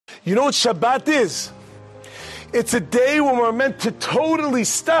You know what Shabbat is? It's a day when we're meant to totally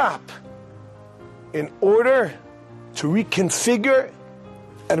stop in order to reconfigure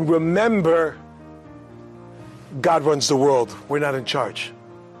and remember God runs the world. We're not in charge.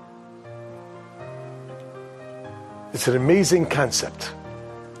 It's an amazing concept.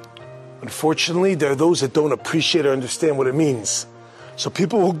 Unfortunately, there are those that don't appreciate or understand what it means. So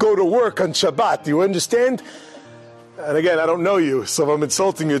people will go to work on Shabbat. Do you understand? And again, I don't know you, so if I'm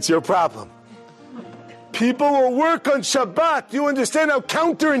insulting you, it's your problem. People will work on Shabbat. Do you understand how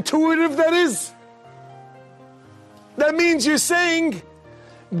counterintuitive that is? That means you're saying,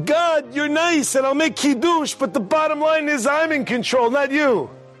 God, you're nice and I'll make Kiddush, but the bottom line is I'm in control, not you.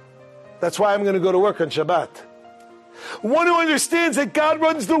 That's why I'm going to go to work on Shabbat. One who understands that God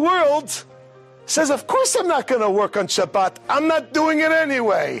runs the world says, of course I'm not going to work on Shabbat. I'm not doing it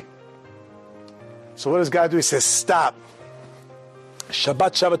anyway. So what does God do? He says, stop.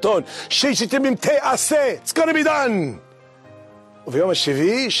 Shabbat Shabbaton. Sheshet Yamim Te'aseh. It's going to be done. Uv'yom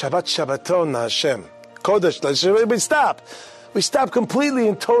HaShivi, Shabbat Shabbaton Hashem. Kodesh Hashem. We stop. We stop completely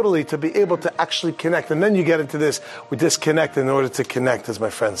and totally to be able to actually connect. And then you get into this, we disconnect in order to connect, as my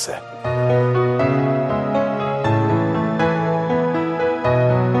friend said.